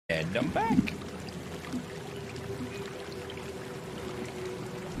And I'm back.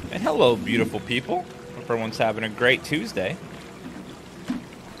 And hello, beautiful people. Hope everyone's having a great Tuesday.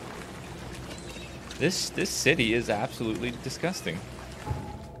 This city is absolutely disgusting.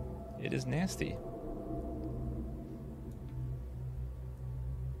 It is nasty.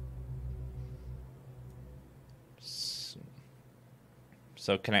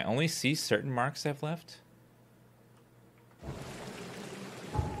 So can I only see certain marks I've left?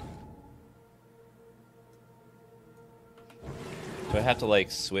 Do I have to like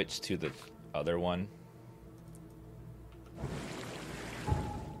switch to the other one?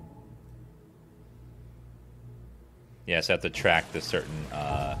 Yes, I have to track the certain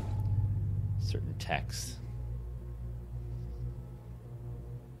text.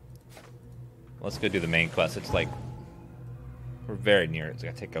 Let's go do the main quest. It's like we're very near it. So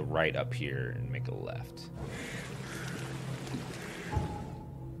I gotta take a right up here and make a left.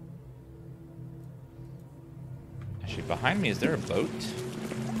 Actually, behind me, is there a boat?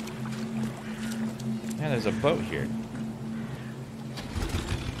 Yeah, there's a boat here.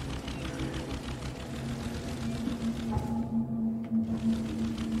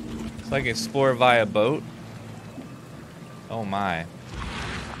 It's like explore via boat. Oh my.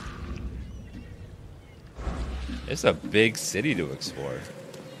 It's a big city to explore.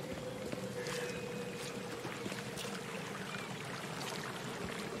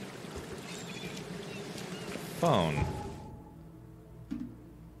 Phone.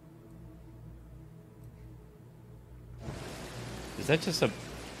 Is that just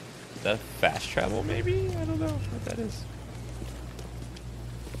that fast travel maybe? I don't know what that is.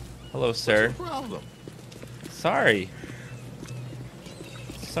 Hello, sir. What's your problem? Sorry.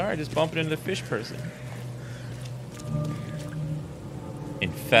 Sorry, just bumping into the fish person.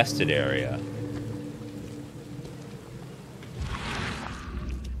 Infested area.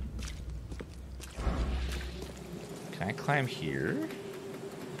 Can I climb here?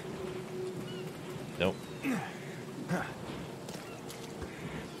 Nope.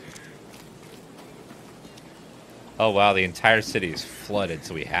 Oh wow, the entire city is flooded,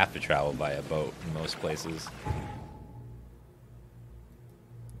 so we have to travel by a boat in most places.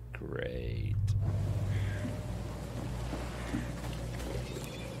 Great.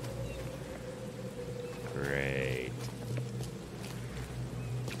 Great.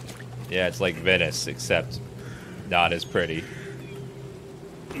 Yeah, it's like Venice, except not as pretty.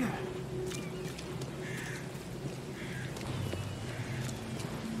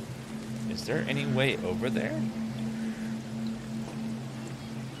 Is there any way over there?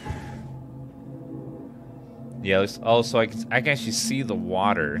 Yeah, also I can actually see the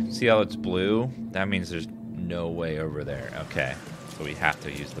water. See how it's blue? That means there's no way over there. Okay, so we have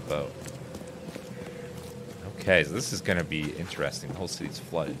to use the boat. Okay, so this is gonna be interesting. The whole city's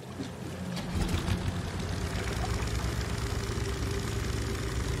flooded.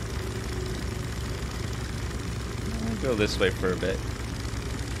 I'll go this way for a bit.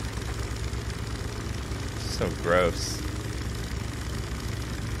 So gross.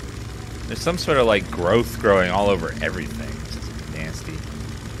 There's some sort of like growth growing all over everything. It's just nasty.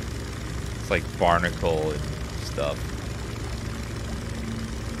 It's like barnacle and stuff.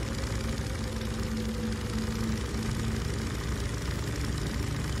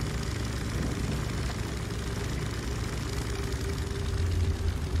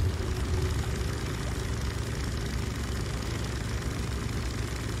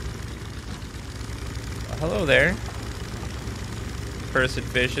 Hello there, person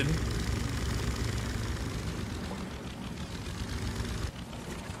fishing.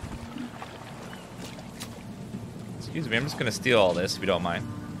 Excuse me, I'm just gonna steal all this if you don't mind.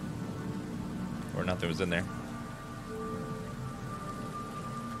 Or nothing was in there.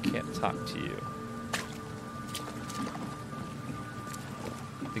 Can't talk to you.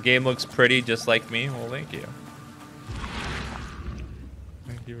 The game looks pretty just like me. Well, thank you.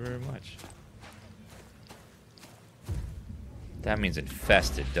 Thank you very much. That means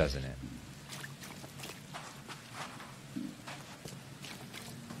infested, doesn't it?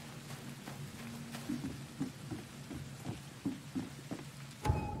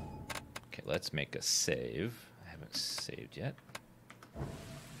 Okay, let's make a save. I haven't saved yet.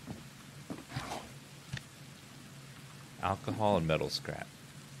 Alcohol and metal scrap.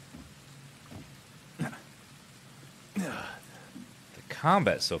 The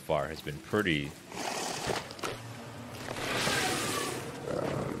combat so far has been pretty...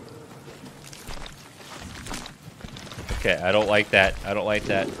 Okay, I don't like that. I don't like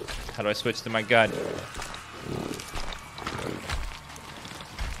that. How do I switch to my gun?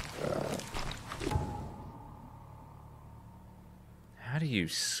 How do you you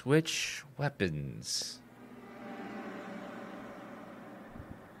switch weapons?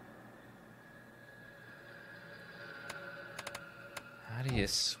 How do you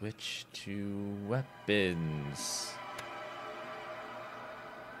switch to weapons?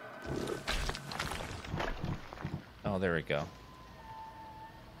 Oh, there we go.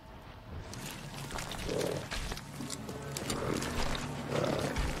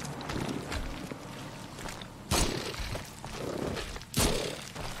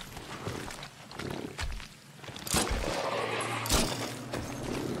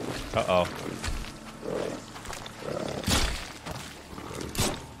 Uh-oh.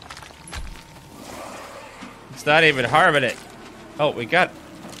 It's not even harming it. Oh, we got...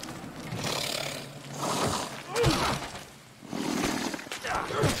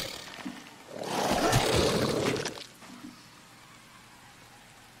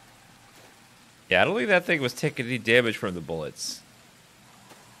 Yeah, I don't think that thing was taking any damage from the bullets.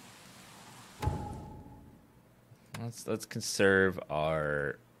 Let's conserve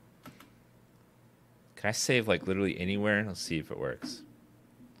our... Can I save like literally anywhere? Let's see if it works.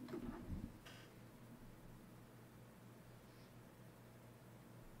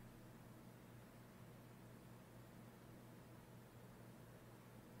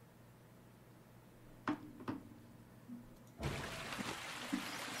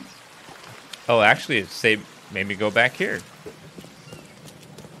 Oh, actually, it made me go back here.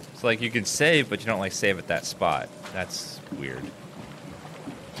 It's like you can save, but you don't like save at that spot. That's weird.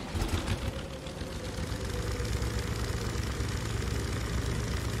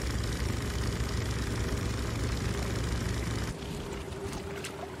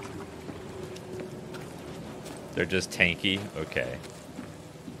 They're just tanky? Okay.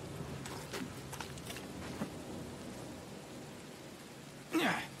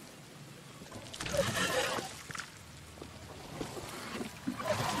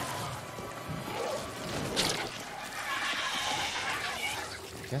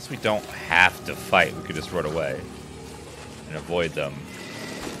 I guess we don't have to fight. We could just run away and avoid them.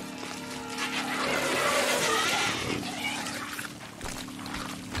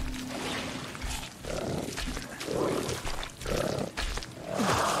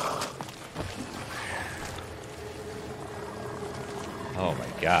 Oh my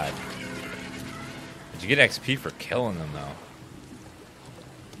god. Did you get XP for killing them though?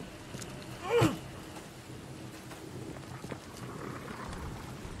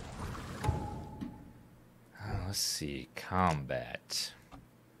 Let's see, combat.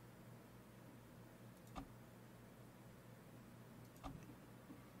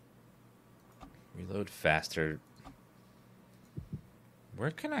 Reload faster. Where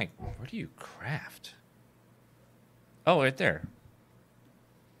do you craft? Oh, right there.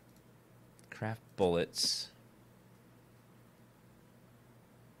 Craft bullets.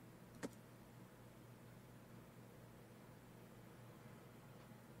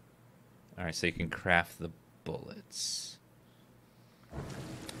 Alright, so you can craft the bullets.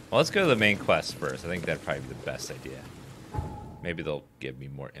 Well, let's go to the main quest first. I think that'd probably be the best idea. Maybe they'll give me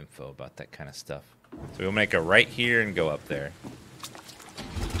more info about that kind of stuff. So we'll make a right here and go up there.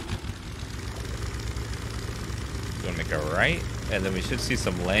 We'll make a right, and then we should see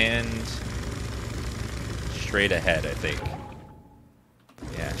some land straight ahead, I think.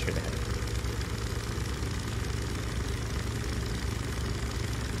 Yeah, straight ahead.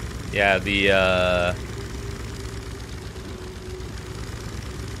 Yeah, the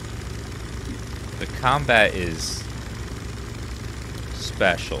combat is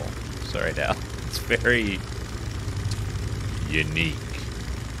special. Sorry, Dal. It's very unique.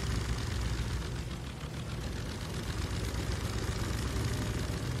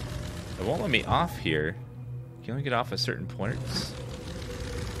 It won't let me off here. You can only get off at certain points.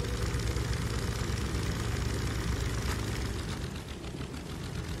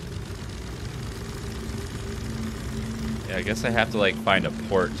 Yeah, I guess I have to like find a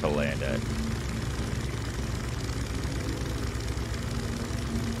port to land at.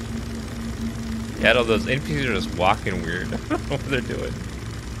 Yeah, no, those NPCs are just walking weird. I don't know what they're doing.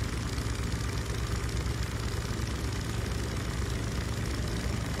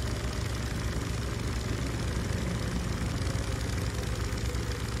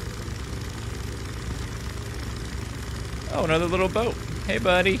 Oh, another little boat. Hey,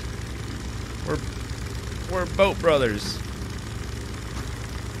 buddy. We're boat brothers.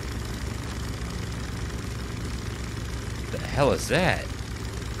 What the hell is that?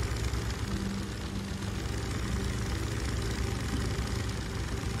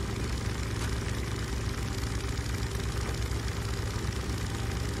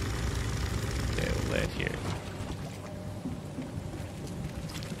 Okay, we'll land here.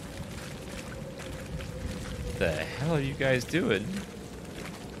 The hell are you guys doing?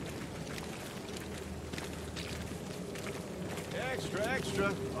 Extra,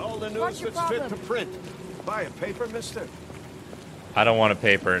 extra. All the news that's fit to print. Buy a paper, mister? I don't want a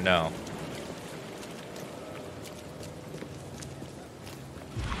paper, no.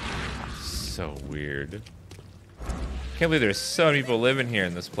 So weird. Can't believe there's so many people living here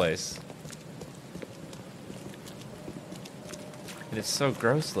in this place. And it's so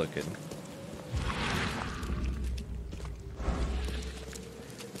gross looking.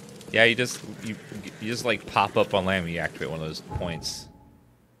 Yeah, you just like pop up on land when you activate one of those points.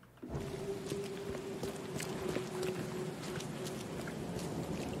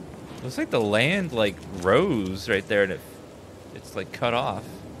 Looks like the land like rose right there, and it's like cut off.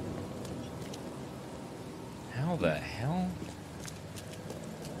 How the hell?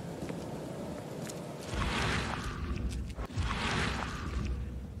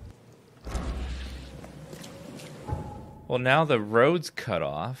 Well, now the road's cut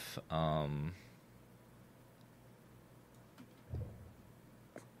off.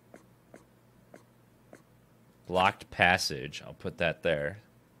 Blocked passage. I'll put that there.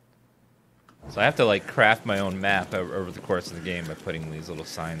 So I have to like craft my own map over the course of the game by putting these little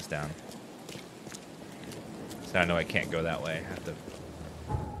signs down. So I know I can't go that way. I have to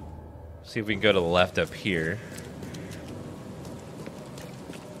see if we can go to the left up here.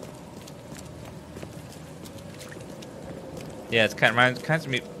 Yeah, it's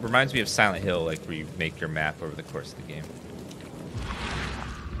reminds me of Silent Hill, like where you make your map over the course of the game.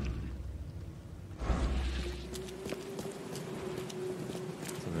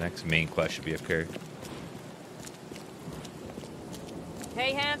 So the next main quest should be up here.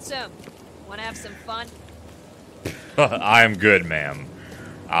 Hey, handsome. Wanna have some fun? I'm good, ma'am.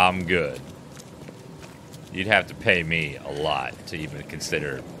 I'm good. You'd have to pay me a lot to even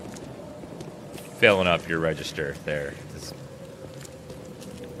consider filling up your register there.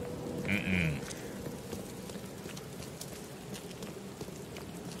 Mm-mm.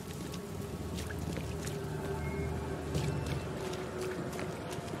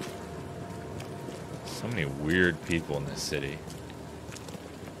 So many weird people in this city.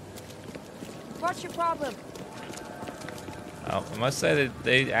 What's your problem? I must say that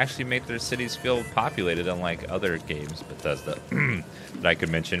they actually make their cities feel populated, unlike other games Bethesda that I could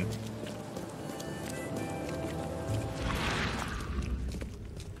mention.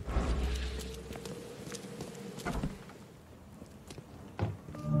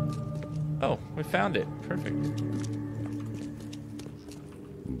 Oh, we found it. Perfect.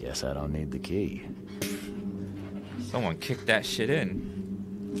 Guess I don't need the key. Someone kicked that shit in.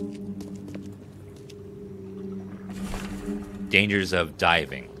 Dangers of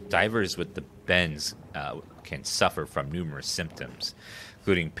diving. Divers with the bends can suffer from numerous symptoms,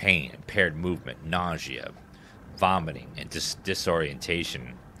 including pain, impaired movement, nausea, vomiting, and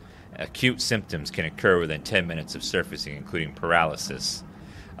disorientation. Acute symptoms can occur within 10 minutes of surfacing, including paralysis,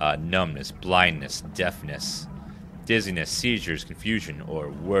 numbness, blindness, deafness, dizziness, seizures, confusion, or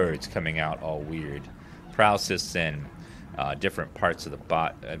words coming out all weird. Paralysis and different parts of the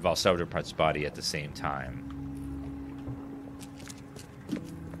body involve several parts of the body at the same time.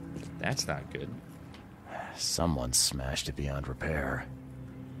 That's not good. Someone smashed it beyond repair.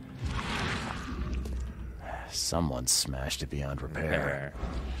 Someone smashed it beyond repair.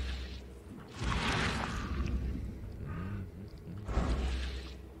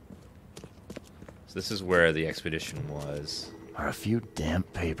 So this is where the expedition was. Are a few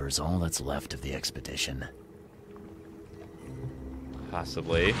damp papers all that's left of the expedition?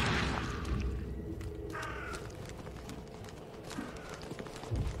 Possibly.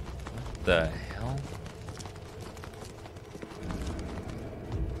 What the hell?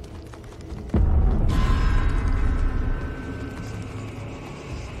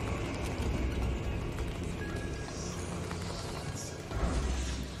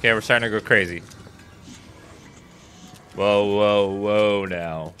 Okay, we're starting to go crazy. Whoa, whoa, whoa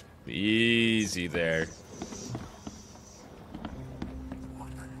now. Easy there.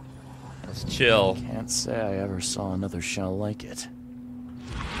 Let's chill. Can't say I ever saw another shell like it.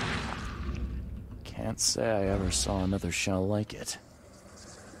 Can't say I ever saw another shell like it.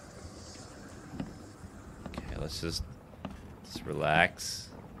 Okay, let's relax.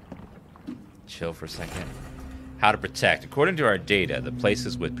 Chill for a second. How to protect. According to our data, the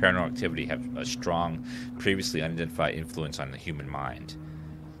places with paranormal activity have a strong, previously unidentified influence on the human mind.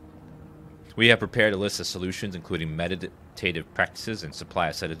 We have prepared a list of solutions, including meditative practices and supply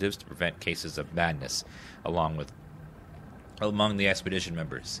of sedatives to prevent cases of madness, along with among the expedition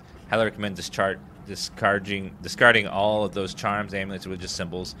members. Highly recommend discarding all of those charms, amulets, religious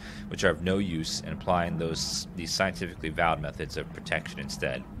symbols, which are of no use, and applying these scientifically valid methods of protection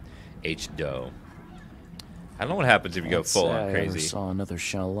instead. H. Doe. I don't know what happens if you go full on crazy. I never saw another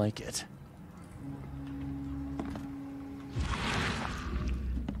shell like it.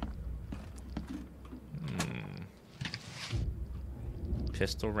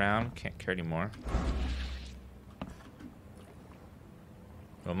 Pistol round. Can't carry anymore.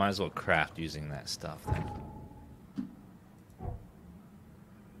 Well, might as well craft using that stuff then.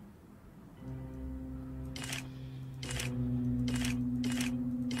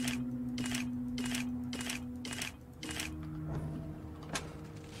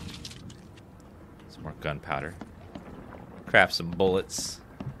 Some more gunpowder. Craft some bullets.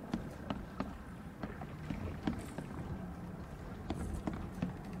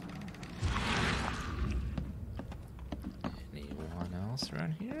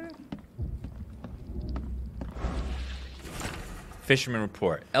 Around here. Fisherman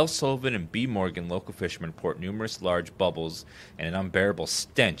report. L. Sullivan and B. Morgan, local fishermen, report numerous large bubbles and an unbearable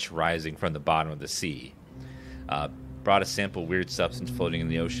stench rising from the bottom of the sea. Brought a sample weird substance floating in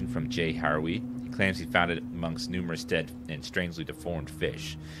the ocean from J. Harvey. He claims he found it amongst numerous dead and strangely deformed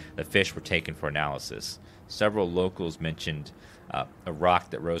fish. The fish were taken for analysis. Several locals mentioned a rock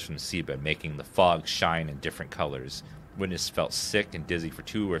that rose from the seabed, making the fog shine in different colors. Witness felt sick and dizzy for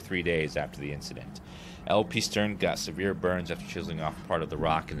 2 or 3 days after the incident. L.P. Stern got severe burns after chiseling off part of the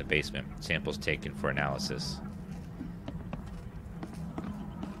rock in the basement. Samples taken for analysis.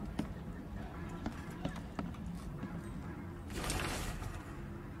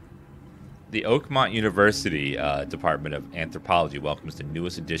 The Oakmont University Department of Anthropology welcomes the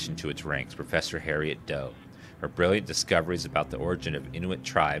newest addition to its ranks, Professor Harriet Doe. Her brilliant discoveries about the origin of Inuit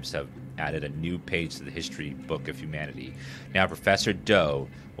tribes have added a new page to the history book of humanity. Now Professor Doe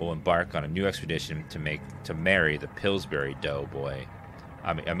will embark on a new expedition to marry the Pillsbury Doughboy.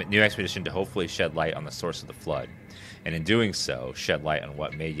 A new expedition to hopefully shed light on the source of the flood, and in doing so, shed light on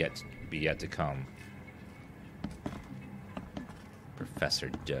what may be yet to come. Professor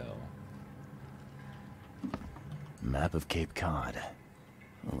Doe. Map of Cape Cod.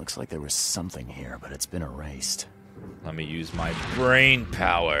 It looks like there was something here, but it's been erased. Let me use my brain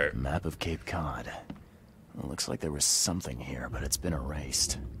power. Map of Cape Cod. It looks like there was something here, but it's been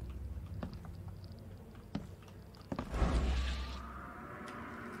erased.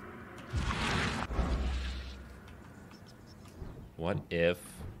 What if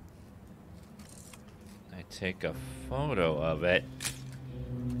I take a photo of it?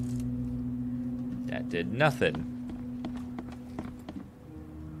 That did nothing.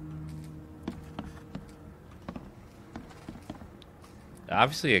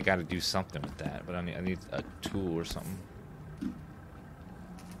 Obviously, I got to do something with that, but I need a tool or something.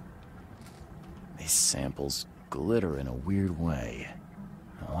 These samples glitter in a weird way.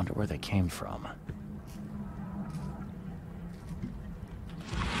 I wonder where they came from.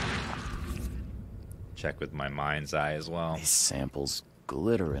 Check with my mind's eye as well. These samples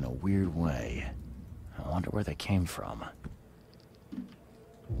glitter in a weird way. I wonder where they came from.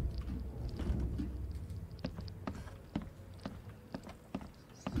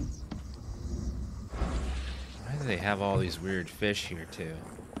 Why do they have all these weird fish here too?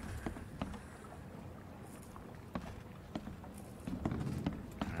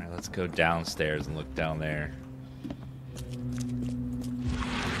 Alright, let's go downstairs and look down there.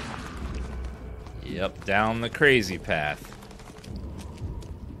 Yep, down the crazy path.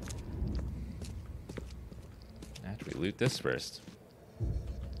 After we loot this first.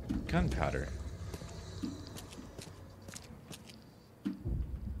 Gunpowder.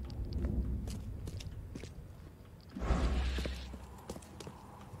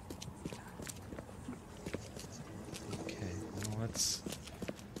 Okay, well, let's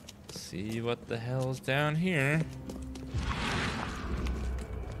see what the hell's down here.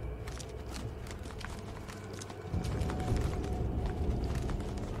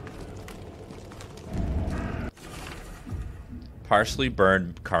 Partially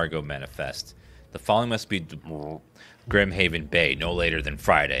burned cargo manifest. The following must be Grimhaven Bay, no later than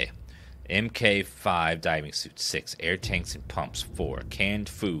Friday. MK5 diving suits, 6. Air tanks and pumps, 4. Canned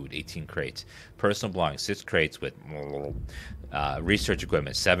food, 18 crates. Personal belongings, 6 crates with research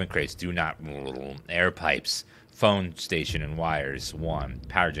equipment, 7 crates. Do not air pipes. Phone station and wires, 1.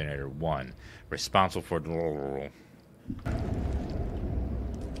 Power generator, 1. Responsible for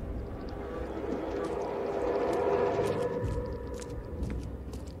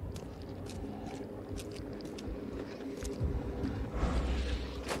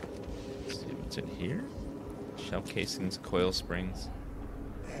in here? Shell casings, coil springs.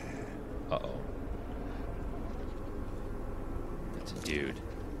 Uh-oh. That's a dude.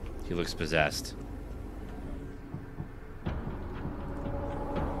 He looks possessed.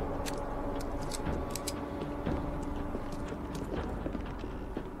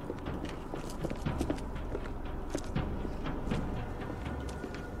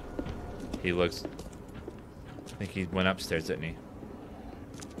 He looks... I think he went upstairs, didn't he?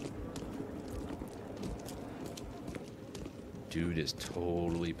 Dude is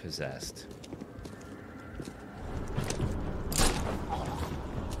totally possessed.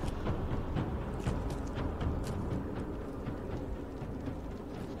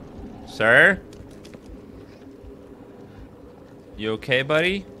 Sir? You okay,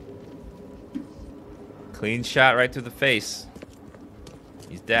 buddy? Clean shot right through the face.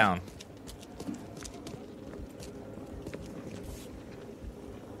 He's down.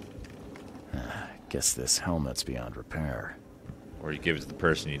 Guess this helmet's beyond repair. Or you give it to the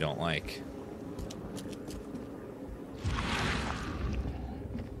person you don't like.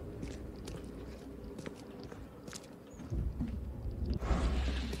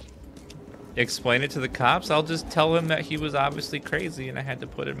 Explain it to the cops? I'll just tell him that he was obviously crazy and I had to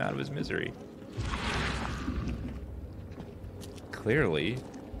put him out of his misery. Clearly.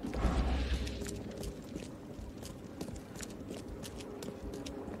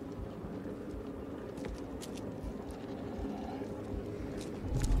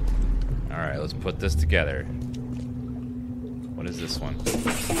 Alright, let's put this together. What is this one?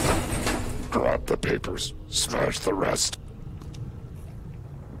 Grab the papers, smash the rest.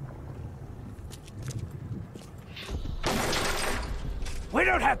 We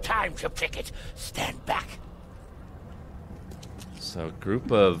don't have time to pick it. Stand back. So a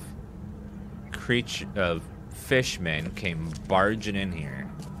group of fishmen came barging in here.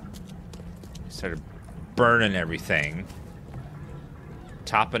 Started burning everything.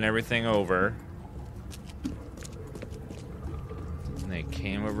 Topping everything over. And they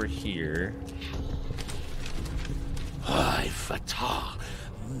came over here. I fatah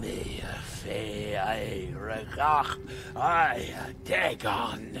me fe I regach I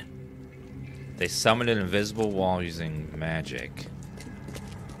dagon. They summoned an invisible wall using magic.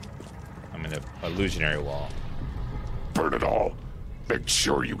 I mean, an illusionary wall. Burn it all. Make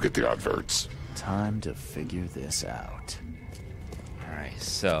sure you get the adverts. Time to figure this out. Alright,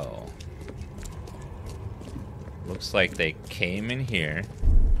 so... looks like they came in here.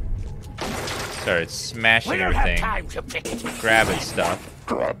 Started smashing everything. Time to pick it. Grabbing stuff.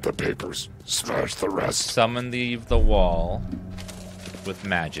 Grab the papers, smash the rest. Summoned the wall with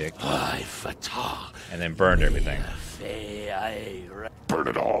magic. I fatah. And then burned everything. Burn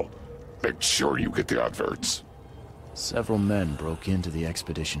it all. Make sure you get the adverts. Several men broke into the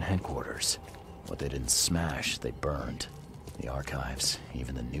expedition headquarters. What they didn't smash, they burned. The archives,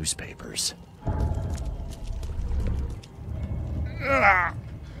 even the newspapers.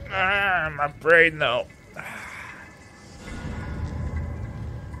 My brain, though.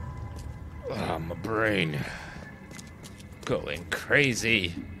 Oh, my brain. Going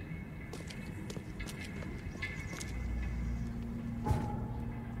crazy.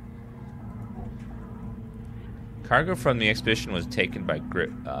 Cargo from the expedition was taken by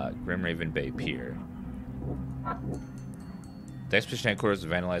Grimraven Bay Pier. The expedition headquarters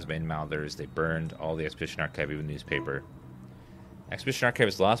was vandalized by inmothers. They burned all the expedition archive, even the newspaper. Expedition archive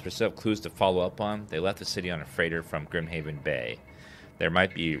was lost, but still have clues to follow up on. They left the city on a freighter from Grimhaven Bay. There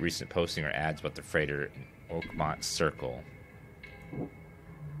might be recent posting or ads about the freighter in Oakmont Circle.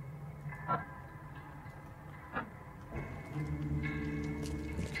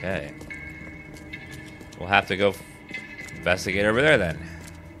 Okay. We'll have to go investigate over there then.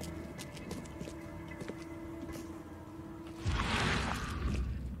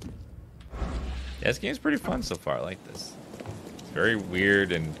 Yeah, this game's pretty fun so far. I like this. It's very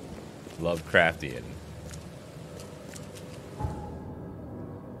weird and Lovecraftian.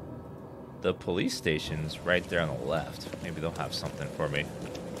 The police station's right there on the left. Maybe they'll have something for me.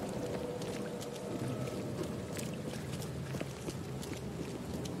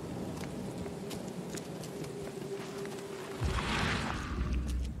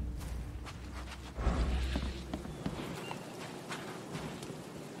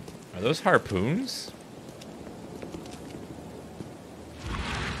 Are those harpoons?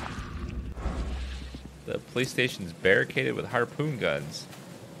 The police station's barricaded with harpoon guns.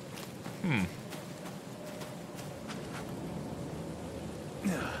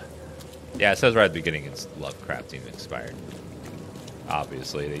 Yeah, it says right at the beginning it's Lovecraftian inspired.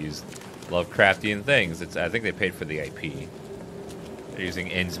 Obviously, they use Lovecraftian things. I think they paid for the IP. They're using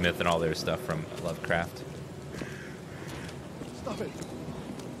Innsmouth and all their stuff from Lovecraft. Stop it.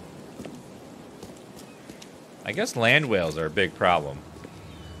 I guess land whales are a big problem.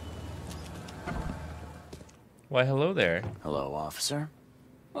 Why, hello there. Hello, officer.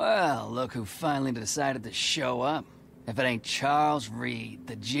 Well, look who finally decided to show up. If it ain't Charles Reed,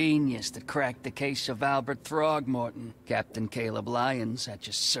 the genius that cracked the case of Albert Throgmorton. Captain Caleb Lyons at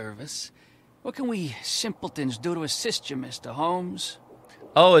your service. What can we simpletons do to assist you, Mr. Holmes?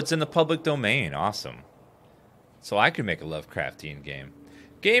 Oh, it's in the public domain. Awesome. So I could make a Lovecraftian game.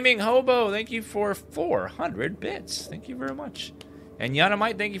 Gaming Hobo, thank you for 400 bits. Thank you very much. And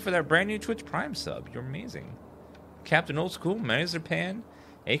Yanamite, thank you for that brand new Twitch Prime sub. You're amazing. Captain Old School, Mazerpan,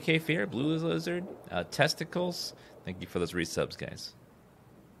 AK Fear, Blue Lizard, Testicles. Thank you for those resubs, guys.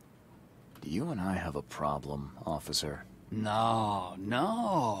 Do you and I have a problem, officer? No,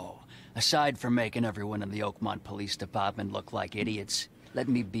 no. Aside from making everyone in the Oakmont Police Department look like idiots, let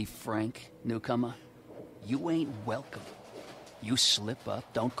me be frank, newcomer. You ain't welcome. You slip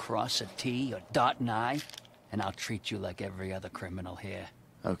up, don't cross a T or dot an I, and I'll treat you like every other criminal here.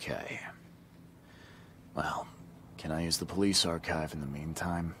 Okay. Well, can I use the police archive in the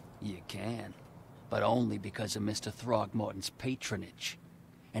meantime? You can, but only because of Mr. Throgmorton's patronage.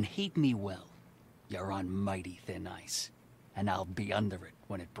 And heed me well, you're on mighty thin ice, and I'll be under it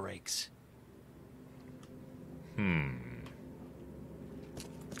when it breaks.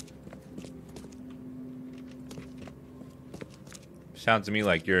 Sounds to me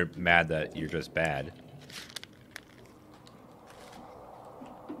like you're mad that you're just bad.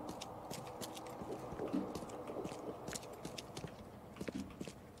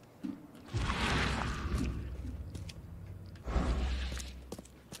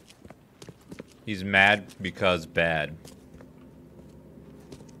 He's mad because bad.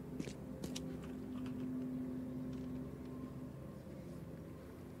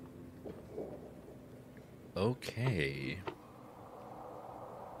 Okay.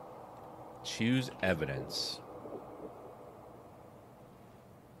 Choose evidence.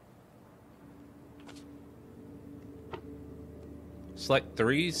 Select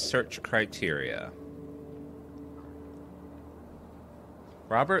 3 search criteria.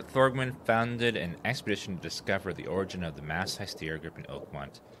 Robert Thorgman founded an expedition to discover the origin of the mass hysteria group in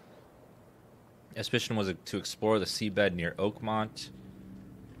Oakmont. The expedition was to explore the seabed near Oakmont.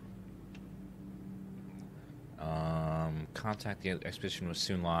 Contact the expedition was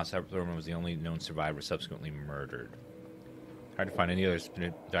soon lost. Albert Thorgman was the only known survivor, subsequently murdered. Hard to find any others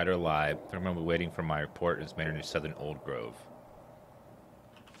died or alive. Thorgman was waiting for my report in his manor near Southern Old Grove.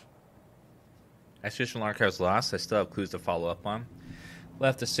 Expedition archives lost. I still have clues to follow up on.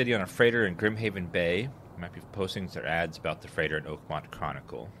 Left the city on a freighter in Grimhaven Bay. Might be postings or ads about the freighter in Oakmont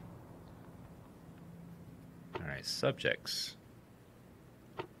Chronicle. Alright, subjects.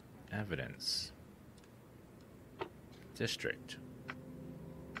 Evidence. District.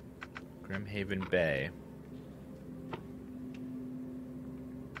 Grimhaven Bay.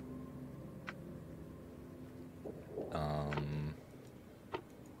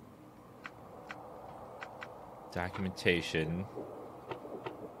 Documentation.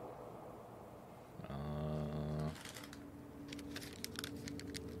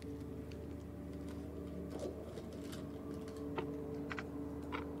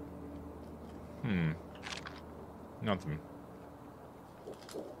 Nothing.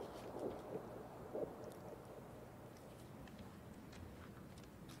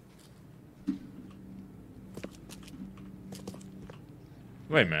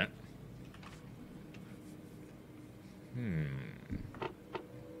 Wait a minute.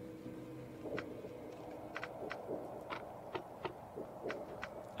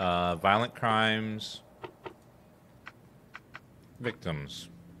 Violent crimes. Victims.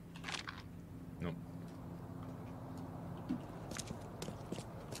 Nope.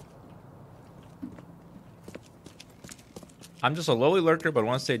 I'm just a lowly lurker, but I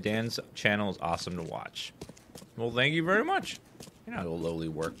want to say Dan's channel is awesome to watch. Well, thank you very much. You're not a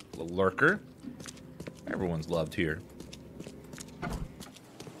lowly lurker. Everyone's loved here.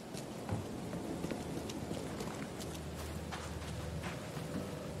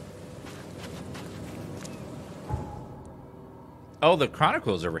 Oh, the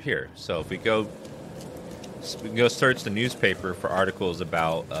Chronicle's over here. So if we can go search the newspaper for articles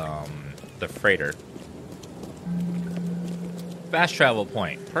about the freighter. Fast travel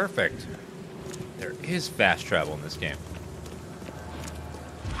point. Perfect. There is fast travel in this game.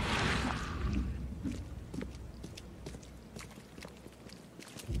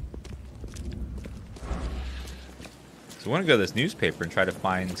 So I want to go to this newspaper and try to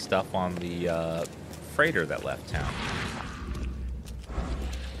find stuff on the freighter that left town.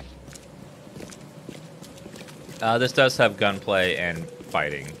 This does have gunplay and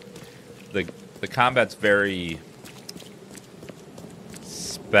fighting. The combat's very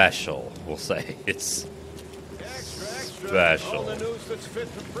special, we'll say. It's special. All the news that's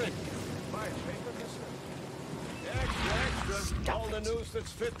fit to print. Buy a paper, mister. Extra. All the news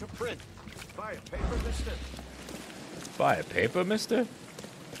that's fit to print. Buy a paper, mister. Buy a paper, mister?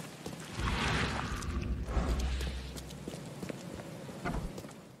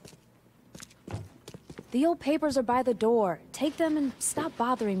 The old papers are by the door. Take them and stop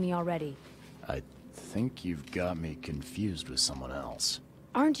bothering me already. I think you've got me confused with someone else.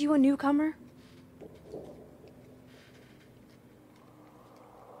 Aren't you a newcomer?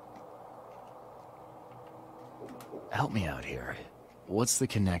 Help me out here. What's the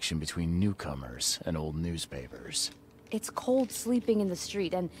connection between newcomers and old newspapers? It's cold sleeping in the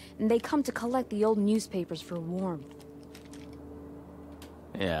street, and they come to collect the old newspapers for warmth.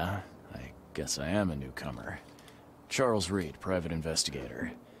 Yeah, I guess I am a newcomer. Charles Reed, private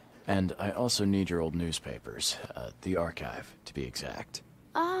investigator. And I also need your old newspapers. The archive, to be exact.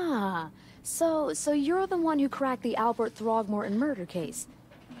 Ah, so you're the one who cracked the Albert Throgmorton murder case.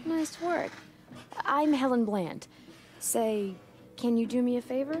 Nice work. I'm Helen Bland. Say, can you do me a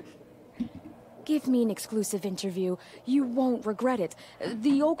favor? Give me an exclusive interview. You won't regret it.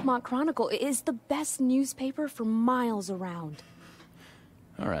 The Oakmont Chronicle is the best newspaper for miles around.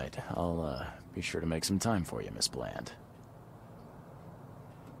 All right, I'll be sure to make some time for you, Miss Bland.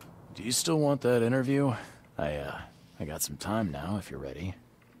 Do you still want that interview? I got some time now, if you're ready.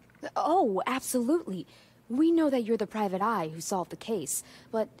 Oh, absolutely. We know that you're the private eye who solved the case,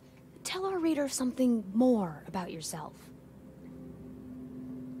 but tell our reader something more about yourself.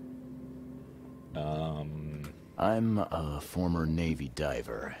 I'm a former Navy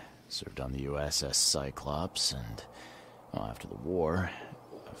diver. Served on the USS Cyclops, and well, after the war,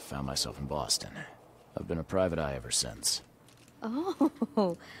 I found myself in Boston. I've been a private eye ever since.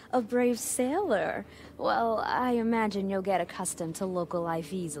 Oh, a brave sailor. Well, I imagine you'll get accustomed to local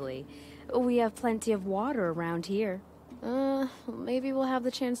life easily. We have plenty of water around here. Maybe we'll have the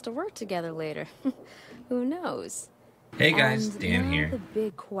chance to work together later. Who knows? Hey guys, And Dan now here. the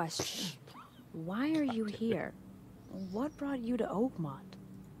big question. Why are you here? What brought you to Oakmont?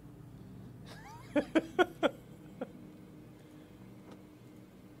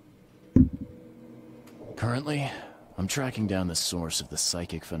 Currently, I'm tracking down the source of the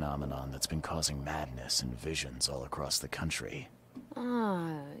psychic phenomenon that's been causing madness and visions all across the country.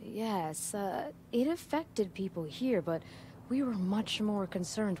 Ah, yes. It affected people here, but we were much more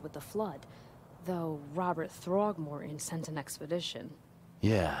concerned with the flood. Though Robert Throgmorton sent an expedition.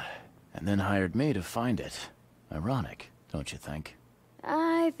 Yeah, and then hired me to find it. Ironic, don't you think?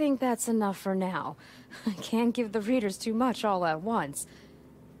 I think that's enough for now. I can't give the readers too much all at once.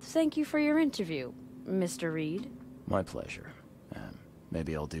 Thank you for your interview, Mr. Reed. My pleasure.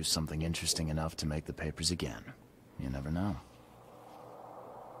 Maybe I'll do something interesting enough to make the papers again. You never know.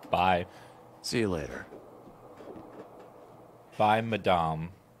 Bye. See you later. Bye,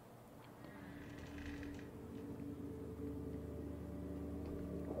 madame.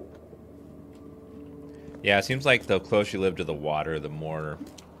 Yeah, it seems like the closer you live to the water, the more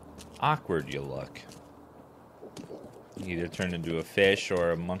awkward you look. You either turn into a fish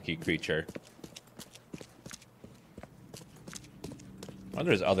or a monkey creature. Well,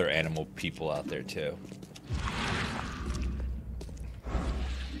 there's other animal people out there, too.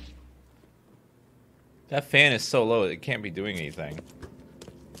 That fan is so low, it can't be doing anything.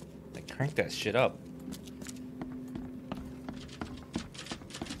 Like, crank that shit up.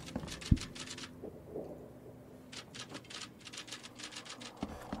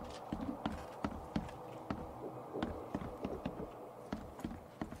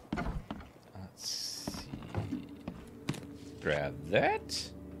 Let's see. Grab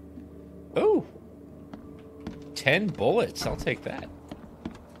that. Oh! 10 bullets. I'll take that.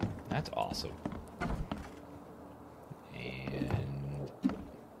 That's awesome. And...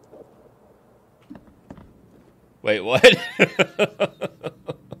 Wait, what?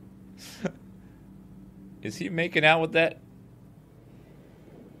 Is he making out with that?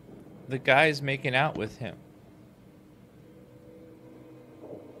 The guy's making out with him.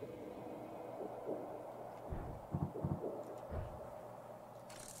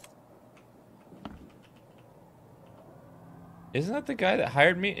 Isn't that the guy that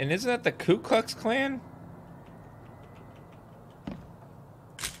hired me? And isn't that the Ku Klux Klan?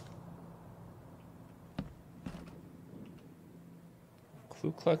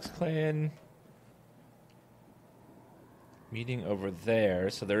 Ku Klux Klan meeting over there.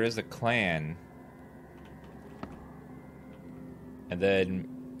 So there is a clan. And then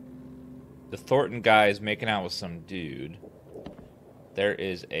The Thornton guy is making out with some dude. There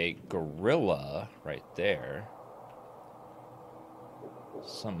is a gorilla right there.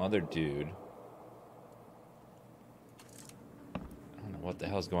 Some other dude. I don't know what the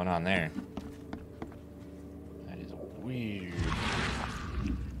hell's going on there. That is weird.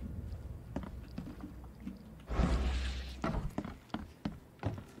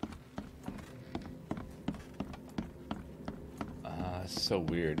 So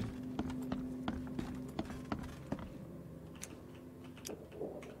weird.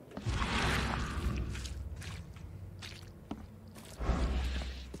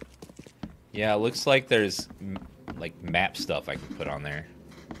 Yeah, it looks like there's like map stuff I can put on there.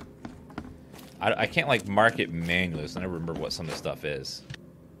 I can't like mark it manually, so I never remember what some of the stuff is.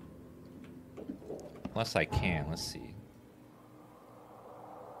 Unless I can. Let's see.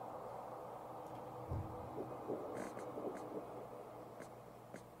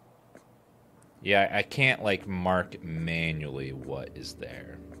 Yeah, I can't like mark manually what is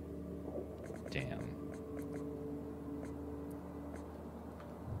there. Damn.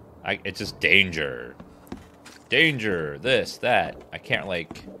 It's just danger. Danger, this, that. I can't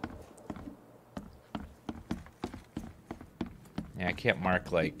like... Yeah, I can't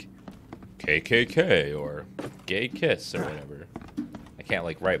mark like KKK or gay kiss or whatever. I can't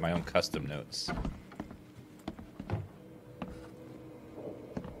like write my own custom notes.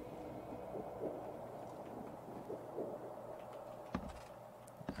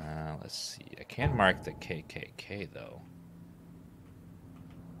 Let's see. I can mark the KKK though.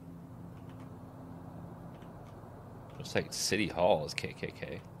 Looks like City Hall is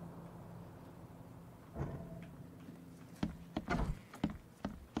KKK.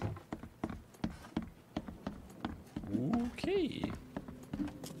 Okay.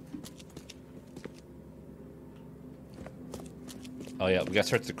 Oh yeah, we got to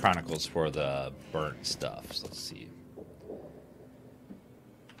search the chronicles for the burnt stuff. So let's see.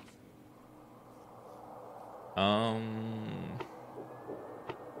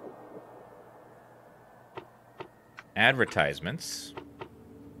 Advertisements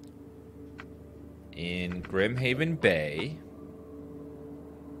in Grimhaven Bay.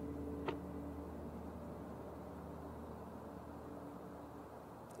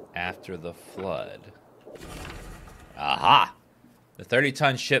 After the flood. Aha! The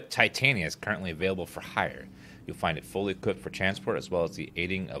 30-ton ship Titania is currently available for hire. You'll find it fully equipped for transport, as well as the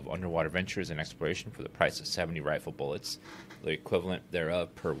aiding of underwater ventures and exploration for the price of 70 rifle bullets, the equivalent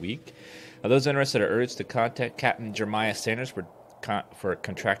thereof per week. Those interested are urged to contact Captain Jeremiah Sanders for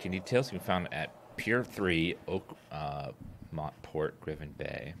contracting details. You can find at Pier 3, Montport, Griffin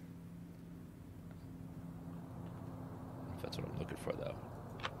Bay. That's what I'm looking for, though.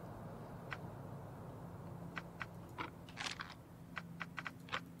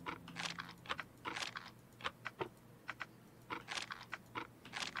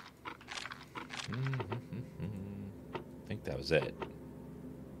 I think that was it.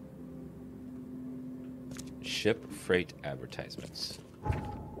 Ship freight advertisements.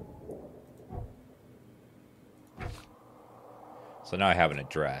 So now I have an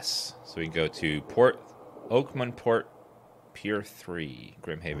address. So we can go to Oakmont Port, Pier 3,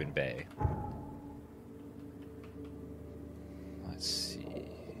 Grimhaven Bay. Let's see.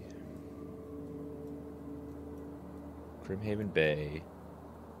 Grimhaven Bay,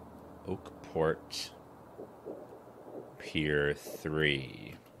 Oakport, Pier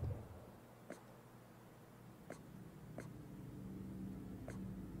 3.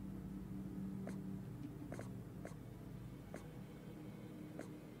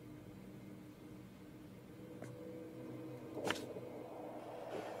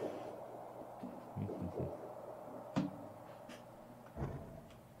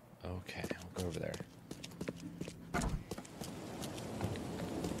 Okay, I'll go over there.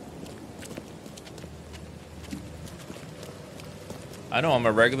 I know, I'm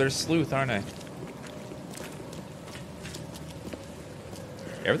a regular sleuth, aren't I?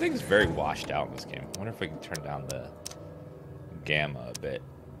 Everything's very washed out in this game. I wonder if I can turn down the gamma a bit.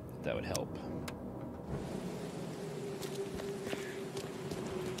 That would help.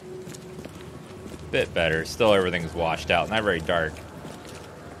 Bit better. Still everything's washed out. Not very dark.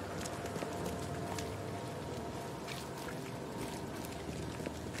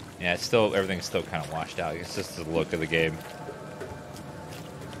 Yeah, it's still, everything's still kind of washed out. It's just the look of the game.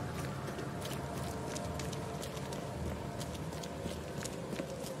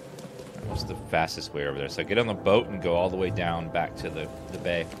 What's the fastest way over there? So get on the boat and go all the way down back to the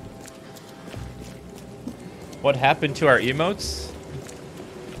bay. What happened to our emotes?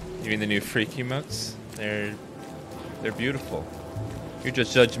 You mean the new freak emotes? They're beautiful. You're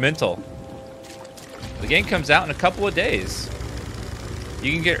just judgmental. The game comes out in a couple of days.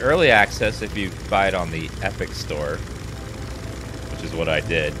 You can get early access if you buy it on the Epic Store, which is what I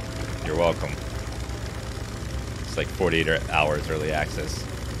did. You're welcome. It's like 48 hours early access.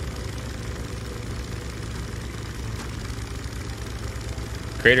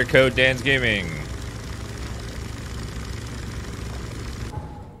 Creator code DansGaming.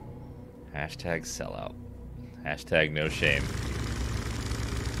 Hashtag sellout. Hashtag no shame.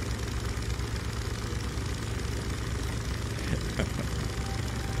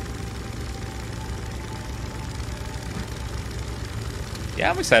 Yeah,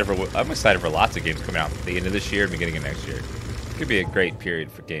 I'm excited for lots of games coming out at the end of this year and beginning of next year. It could be a great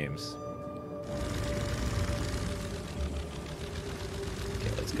period for games.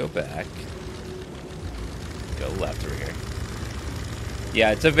 Okay, let's go back. Go left over here.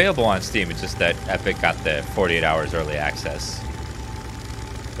 Yeah, it's available on Steam. It's just that Epic got the 48 hours early access.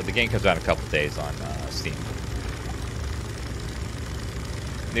 But the game comes out in a couple days on Steam.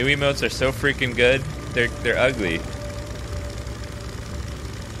 New emotes are so freaking good. They're ugly.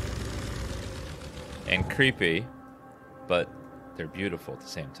 And creepy, but they're beautiful at the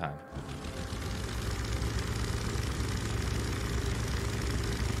same time.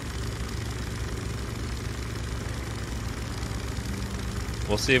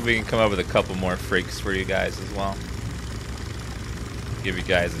 We'll see if we can come up with a couple more freaks for you guys as well. Give you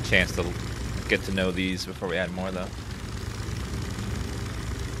guys a chance to get to know these before we add more, though.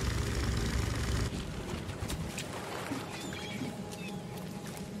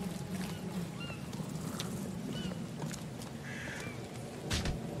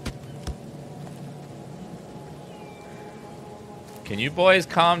 Can you boys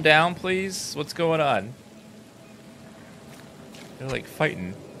calm down, please? What's going on? They're like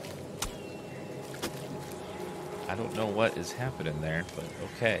fighting. I don't know what is happening there, but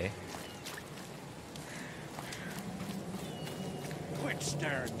okay. Quit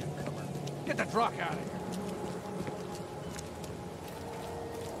staring, newcomer. Get the truck out of here.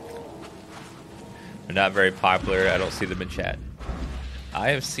 They're not very popular. I don't see them in chat. I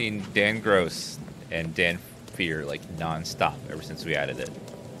have seen Dan Gross and Dan Fear like non-stop ever since we added it.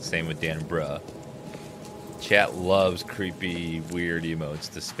 Same with Dan Bruh. Chat loves creepy, weird emotes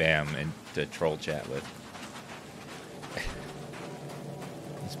to spam and to troll chat with.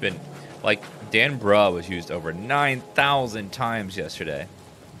 It's been like Dan Bruh was used over 9,000 times yesterday.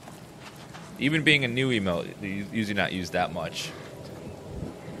 Even being a new emote, they usually not used that much.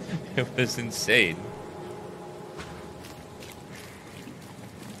 It was insane.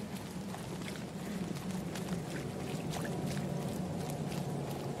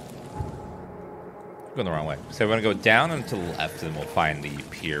 Going the wrong way. So we're going to go down and to the left, and we'll find the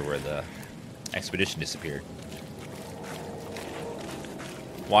pier where the expedition disappeared.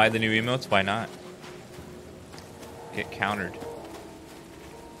 Why the new emotes? Why not? Get countered.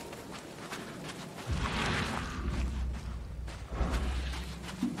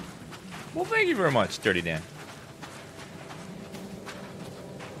 Well, thank you very much, Dirty Dan.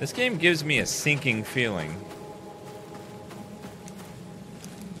 This game gives me a sinking feeling.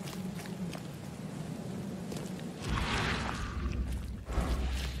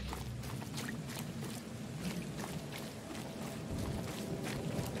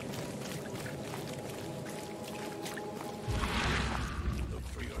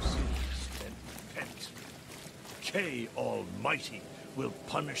 Almighty will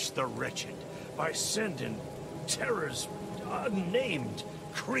punish the wretched by sending terrors unnamed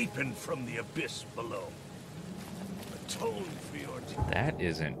creeping from the abyss below. Atone for your That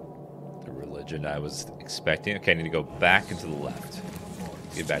isn't the religion I was expecting. Okay, I need to go back into the left.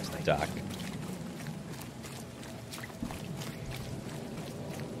 Get back to the dock.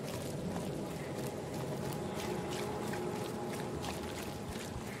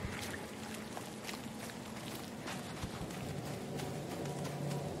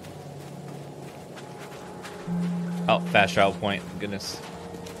 Oh, fast travel point. Goodness.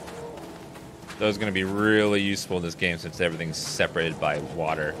 Those are going to be really useful in this game since everything's separated by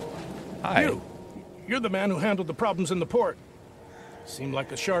water. Hi. You're the man who handled the problems in the port. Seemed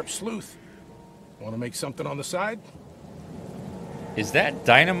like a sharp sleuth. Want to make something on the side? Is that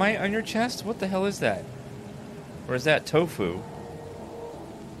dynamite on your chest? What the hell is that? Or is that tofu?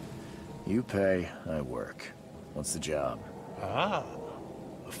 You pay, I work. What's the job? Ah,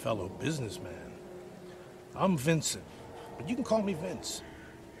 a fellow businessman. I'm Vincent, but you can call me Vince.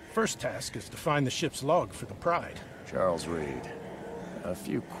 First task is to find the ship's log for the Pride. Charles Reed. A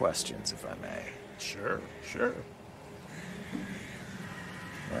few questions, if I may. Sure.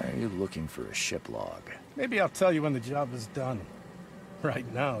 Why are you looking for a ship log? Maybe I'll tell you when the job is done.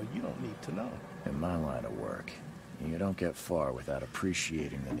 Right now, you don't need to know. In my line of work, you don't get far without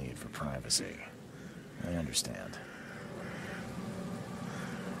appreciating the need for privacy. I understand.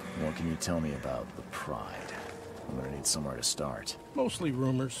 What can you tell me about the Pride? I'm gonna need somewhere to start. Mostly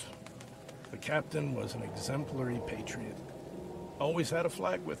rumors. The captain was an exemplary patriot. Always had a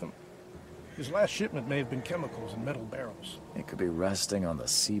flag with him. His last shipment may have been chemicals in metal barrels. It could be resting on the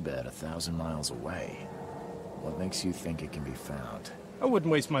seabed 1,000 miles away. What makes you think it can be found? I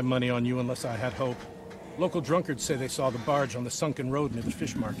wouldn't waste my money on you unless I had hope. Local drunkards say they saw the barge on the sunken road near the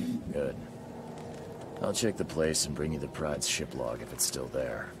fish market. Good. I'll check the place and bring you the Pride's ship log if it's still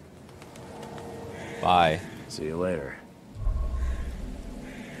there. Bye. See you later.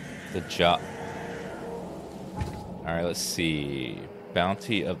 The job. Alright, let's see.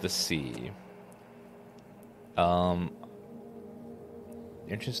 Bounty of the Sea.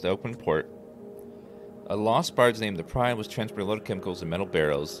 Interest open port. A lost barge named the Pride was transporting a load of chemicals in metal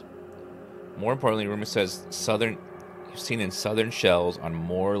barrels. More importantly, rumor says seen in southern shells on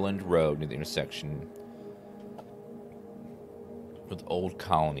Moreland Road near the intersection with Old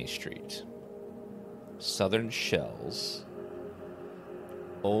Colony Street. Southern shells.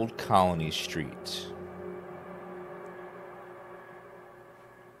 Old Colony Street.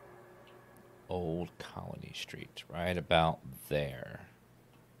 Old Colony Street. Right about there.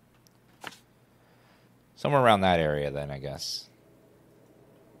 Somewhere around that area then, I guess.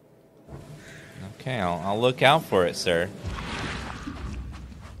 Okay, I'll look out for it, sir.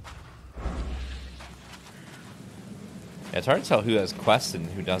 Yeah, it's hard to tell who has quests and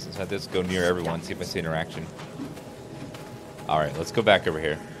who doesn't, so I have to just go near everyone, see if I see interaction. Alright, let's go back over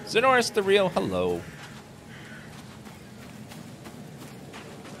here. Zenoris the Real, hello.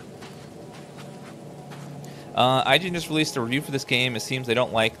 IGN just released a review for this game. It seems they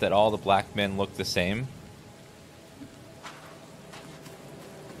don't like that all the black men look the same.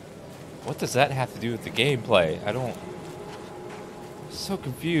 What does that have to do with the gameplay? I don't... I'm so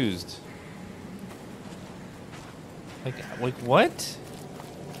confused. Like what?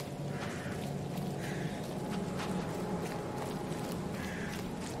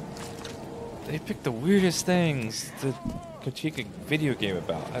 They picked the weirdest things to critique a video game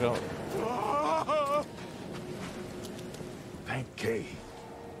about. I don't... Thank Kay.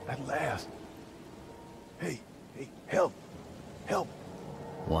 At last. Hey, help. Help.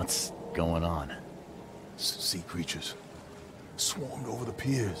 What's going on? Sea creatures. Swarmed over the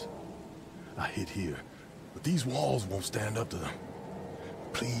piers. I hid here, but these walls won't stand up to them.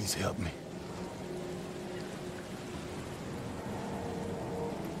 Please help me.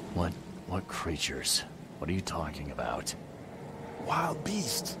 What creatures? What are you talking about? Wild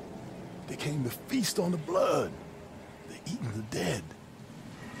beasts. They came to feast on the blood. They're eating the dead.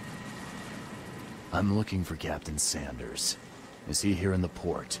 I'm looking for Captain Sanders. Is he here in the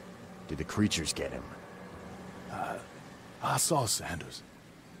port? Did the creatures get him? I saw Sanders.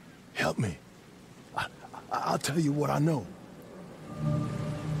 Help me. I'll tell you what I know.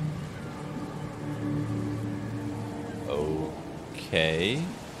 Okay.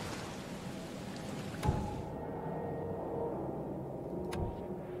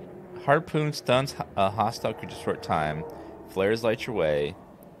 Harpoon stuns a hostile creature for a short time. Flares light your way.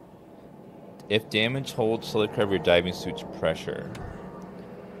 If damage holds, slowly cover your diving suit's pressure.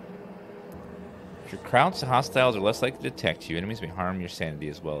 If you're crouched, hostiles are less likely to detect you. Enemies may harm your sanity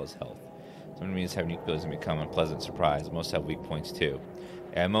as well as health. Some enemies have unique abilities and become a pleasant surprise. Most have weak points too.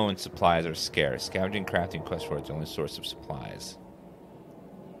 Ammo and supplies are scarce. Scavenging, crafting, quest for it's the only source of supplies.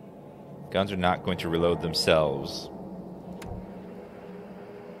 Guns are not going to reload themselves.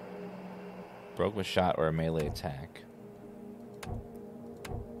 Broke with shot or a melee attack.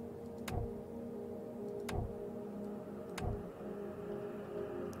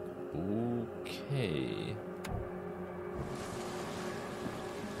 Okay.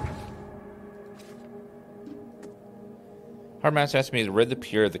 Hardmaster asked me to rid the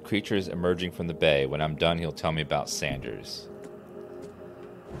pier of the creatures emerging from the bay. When I'm done, he'll tell me about Sanders.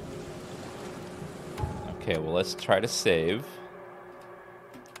 Okay, well, let's try to save.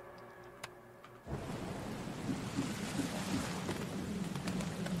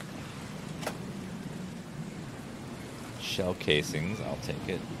 Shell casings, I'll take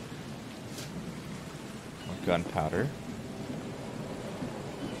it. More gunpowder.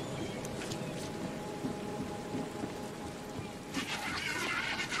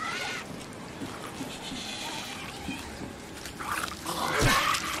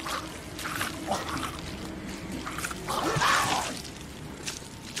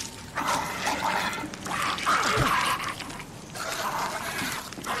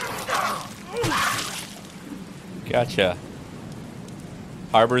 Gotcha.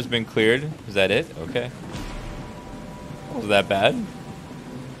 Harbor's been cleared. Is that it? Okay. Was that bad?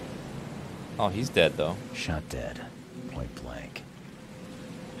 Oh, he's dead, though. Shot dead. Point blank.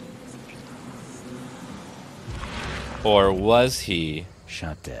 Or was he?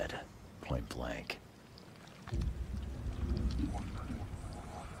 Shot dead. Point blank.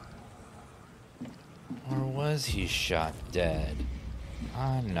 Or was he shot dead?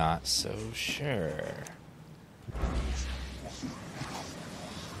 I'm not so sure.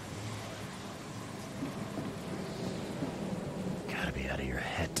 Gotta be out of your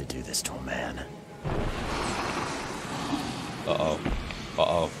head to do this to a man. Uh-oh.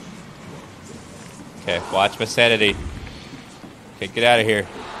 Uh-oh. Okay, watch my sanity. Okay, get out of here.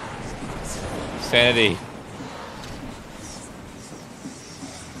 Sanity.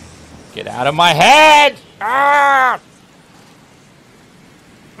 Get out of my head! Ah!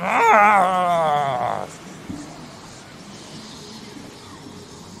 Ah!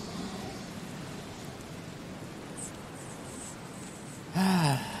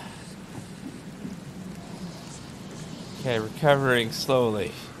 Okay, recovering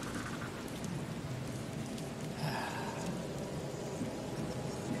slowly.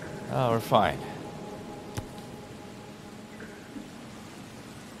 Oh, we're fine.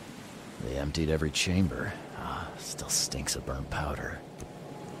 They emptied every chamber. Ah, still stinks of burnt powder.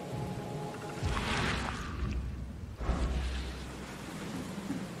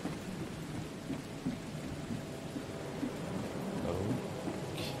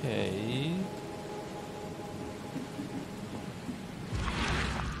 Okay.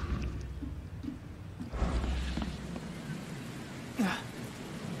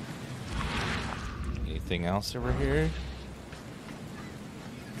 Anything else over here?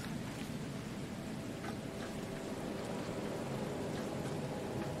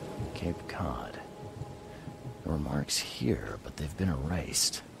 Cape Cod. There were marks here, but they've been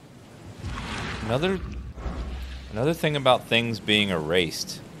erased. Another thing about things being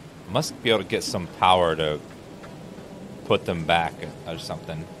erased. Must be able to get some power to put them back or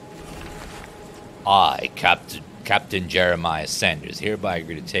something. I, Captain Jeremiah Sanders, hereby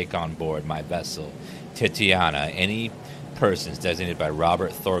agree to take on board my vessel, Titiana, any persons designated by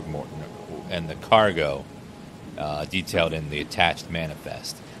Robert Thorgmorton and the cargo detailed in the attached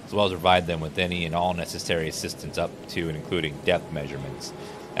manifest, as well as provide them with any and all necessary assistance up to and including depth measurements,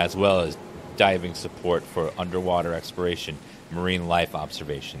 as well as diving support for underwater exploration, marine life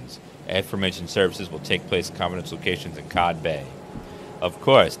observations. Aforementioned services will take place at confidential locations in Cod Bay. Of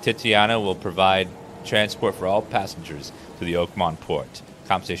course, Titiana will provide transport for all passengers to the Oakmont port.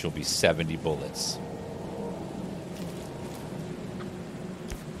 Compensation will be 70 bullets.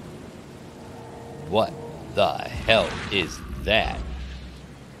 What the hell is that?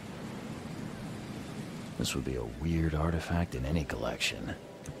 This would be a weird artifact in any collection.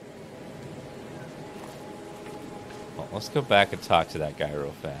 Well, let's go back and talk to that guy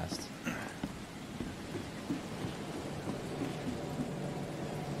real fast.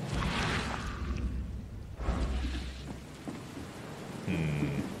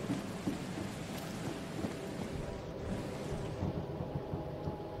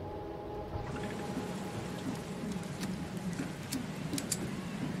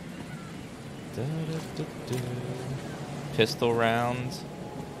 Pistol rounds.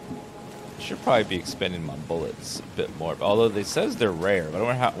 Should probably be expending my bullets a bit more. Although they says they're rare, but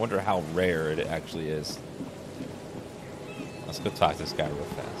I wonder how rare it actually is. Let's go talk to this guy real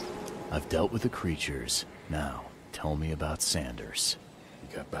fast. I've dealt with the creatures. Now, tell me about Sanders.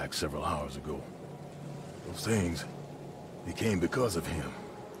 He got back several hours ago. Those things, they came because of him.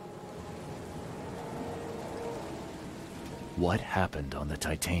 What happened on the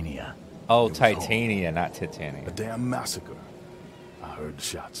Titania? Oh, Titania, not Titania. A damn massacre. I heard the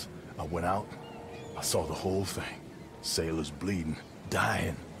shots. I went out. I saw the whole thing. Sailors bleeding,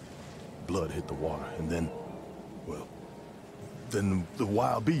 dying. Blood hit the water, and then, well, then the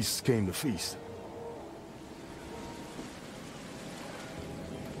wild beasts came to feast.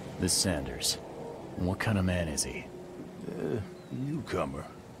 This Sanders. What kind of man is he? Newcomer.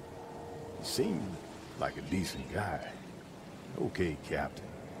 He seemed like a decent guy. Okay, captain.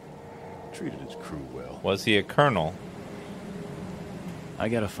 Treated his crew well. Was he a colonel? I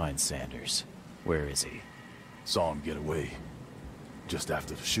gotta find Sanders. Where is he? Saw him get away. Just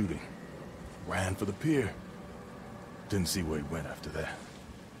after the shooting. Ran for the pier. Didn't see where he went after that.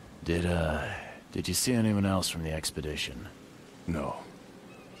 Did you see anyone else from the expedition? No.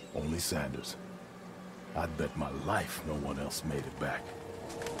 Only Sanders. I'd bet my life no one else made it back.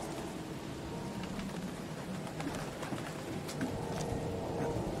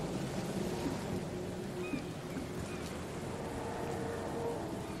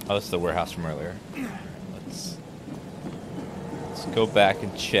 Oh, it's the warehouse from earlier. Let's go back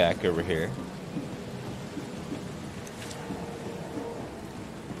and check over here.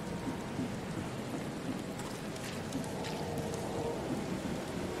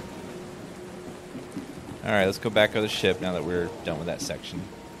 Alright, let's go back to the ship now that we're done with that section.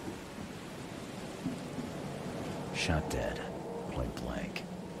 Shot dead. Point blank.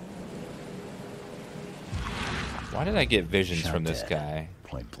 Why did I get visions Shot from this dead. guy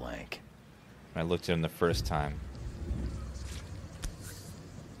Point blank. when I looked at him the first time?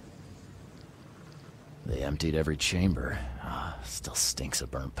 They emptied every chamber. Ah, still stinks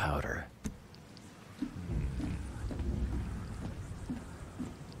of burnt powder.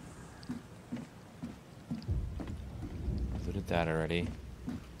 Looted that already.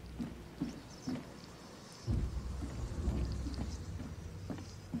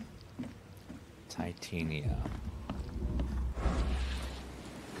 Titania.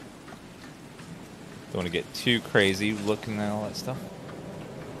 Don't want to get too crazy looking at all that stuff.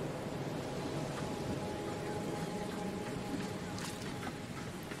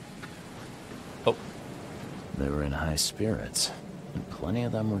 Oh. They were in high spirits, and plenty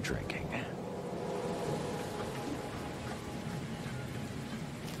of them were drinking.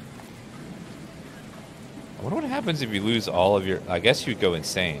 I wonder what happens if you lose all of your... I guess you'd go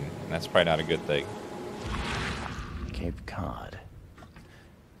insane. That's probably not a good thing. Cape Cod.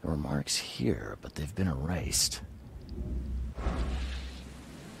 There were marks here, but they've been erased.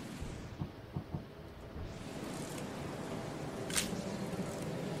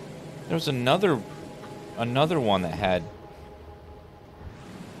 There was another one that had...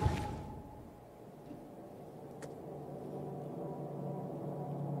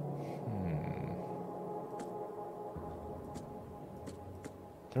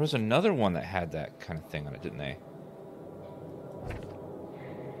 There was another one that had that kind of thing on it, didn't they?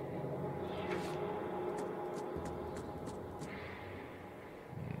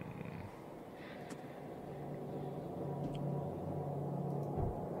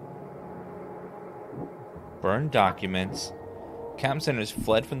 Burned documents. Captain Sanders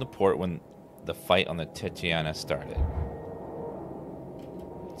fled from the port when the fight on the Titiana started.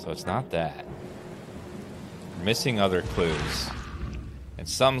 So it's not that. We're missing other clues. And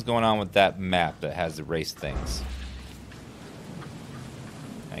something's going on with that map that has erased things.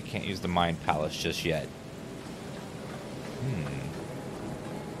 I can't use the Mind Palace just yet.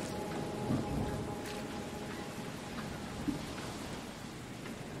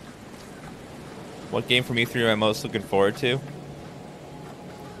 What game from E3 am I most looking forward to?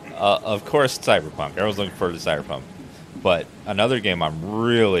 Of course, Cyberpunk. Everyone's looking forward to Cyberpunk. But another game I'm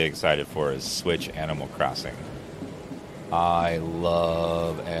really excited for is Switch Animal Crossing. I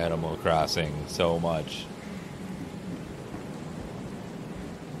love Animal Crossing so much.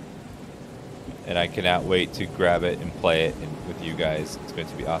 And I cannot wait to grab it and play it with you guys. It's going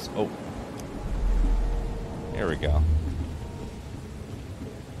to be awesome. Oh. There we go.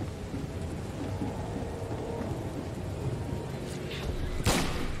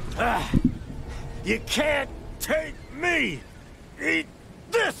 You can't take me! Eat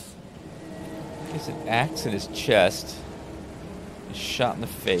this! There's an axe in his chest. He's shot in the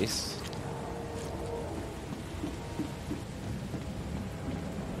face.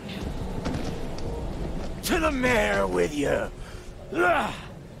 To the mare with you! Die!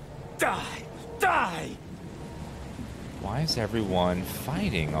 Die! Why is everyone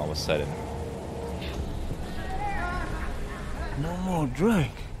fighting all of a sudden? No more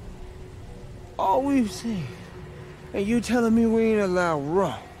drink. All we've seen. And you telling me we ain't allowed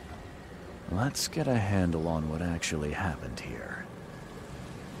rum? Let's get a handle on what actually happened here.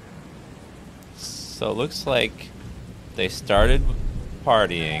 So it looks like they started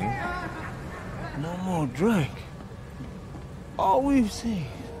partying. No more drink. All we've seen.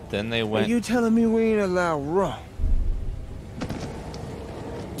 Then they went... And you telling me we ain't allowed rum?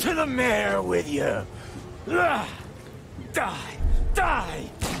 To the mare with you! Die! Die!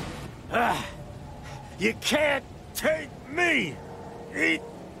 You can't take me! Eat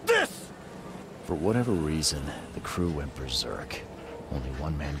this! For whatever reason, the crew went berserk. Only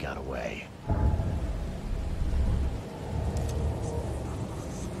one man got away.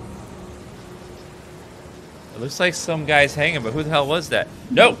 It looks like some guy's hanging, but who the hell was that?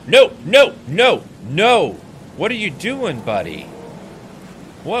 No! No! No! No! No! What are you doing, buddy?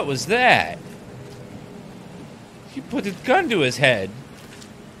 What was that? He put the gun to his head.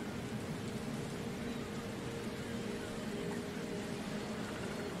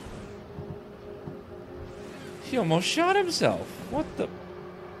 He almost shot himself. What the...